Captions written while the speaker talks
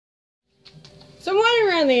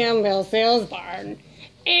on the Elmvale Sales Barn,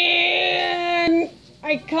 and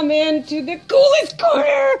I come into the coolest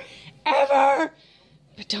corner ever.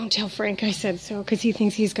 But don't tell Frank I said so, because he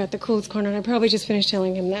thinks he's got the coolest corner, and I probably just finished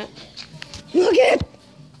telling him that. Look at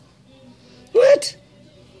what?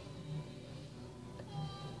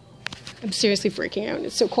 I'm seriously freaking out.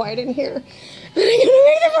 It's so quiet in here. But I'm gonna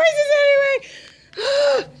make the voices anyway.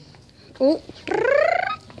 Oh.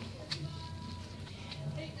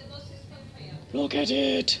 Look at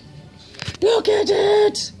it. Look at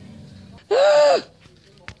it. Ah.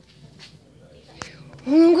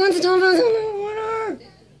 I'm going to talk about something in the water.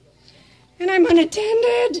 And I'm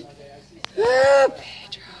unattended. Ah,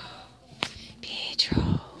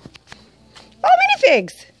 Pedro. Oh,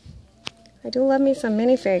 minifigs. I do love me some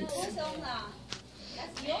minifigs.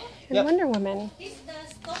 And yep. Wonder Woman.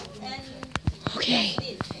 Okay.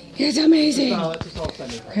 It's amazing.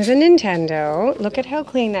 There's a Nintendo. Look at how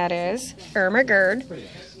clean that is. Ermagerd.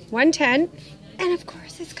 110. And of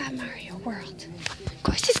course it's got Mario World. Of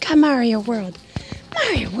course it's got Mario World.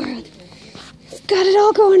 Mario World. It's got it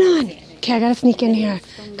all going on. Okay, I gotta sneak in here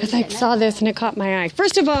because I saw this and it caught my eye.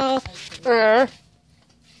 First of all, am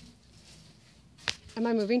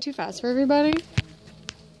I moving too fast for everybody?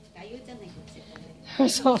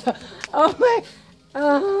 Oh my.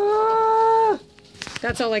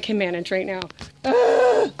 That's all I can manage right now.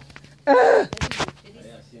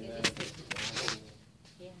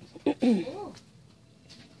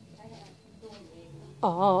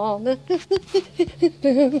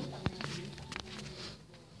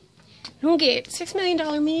 Okay, $6 million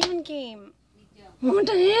man game. What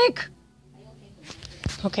the heck?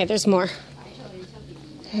 Okay, there's more.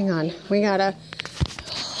 Hang on, we gotta.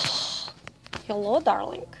 Hello,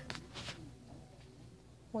 darling.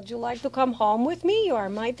 Would you like to come home with me? You are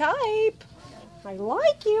my type. I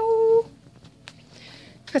like you.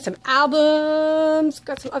 Got some albums.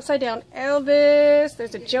 Got some upside down Elvis.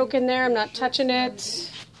 There's a joke in there. I'm not touching it.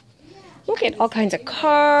 Look at all kinds of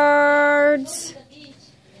cards.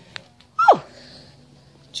 Oh,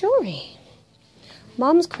 jewelry.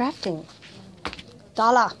 Mom's crafting.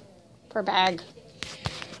 $1 per bag.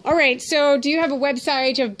 All right, so do you have a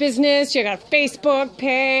website? Do you have business? Do you got a Facebook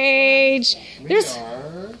page? There's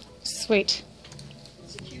sweet.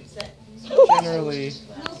 Generally.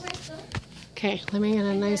 Okay, let me get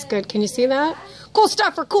a nice good. Can you see that? Cool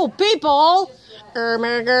stuff for cool people. Oh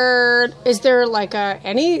my God. Is there like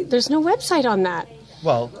there's no website on that.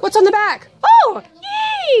 Well. What's on the back? Oh,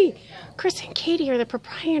 yay! Chris and Katie are the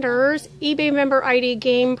proprietors. eBay member ID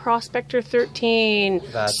Game Prospector 13.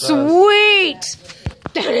 That's sweet.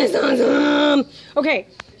 That is awesome. Okay,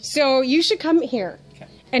 so you should come here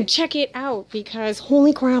and check it out because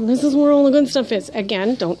holy crap, this is where all the good stuff is.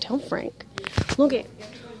 Again, don't tell Frank. Look at.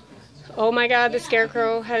 Oh my God, the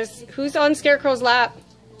Scarecrow has. Who's on Scarecrow's lap?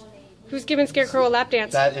 Who's giving Scarecrow a lap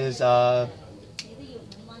dance? That is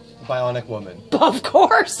bionic woman. Of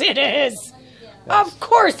course it is. Yes. Of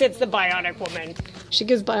course it's the bionic woman. She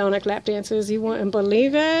gives bionic lap dances. You wouldn't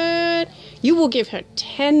believe it. You will give her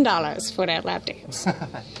 $10 for that lap dance.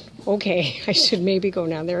 Okay, I should maybe go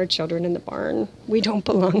now. There are children in the barn. We don't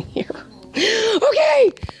belong here.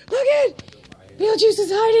 Okay, look at Beetlejuice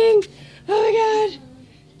is hiding. Oh my God.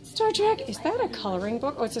 Star Trek. Is that a coloring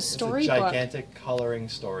book? Oh, it's a storybook. It's a gigantic coloring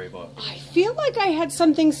storybook. I feel like I had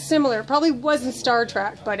something similar. It probably wasn't Star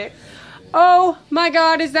Trek, but it... Oh my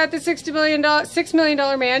God, is that the $6 million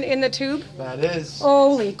man in the tube? That is.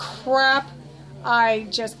 Holy crap. I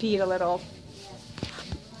just peed a little.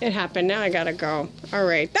 It happened. Now I gotta go. All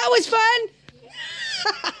right. That was fun.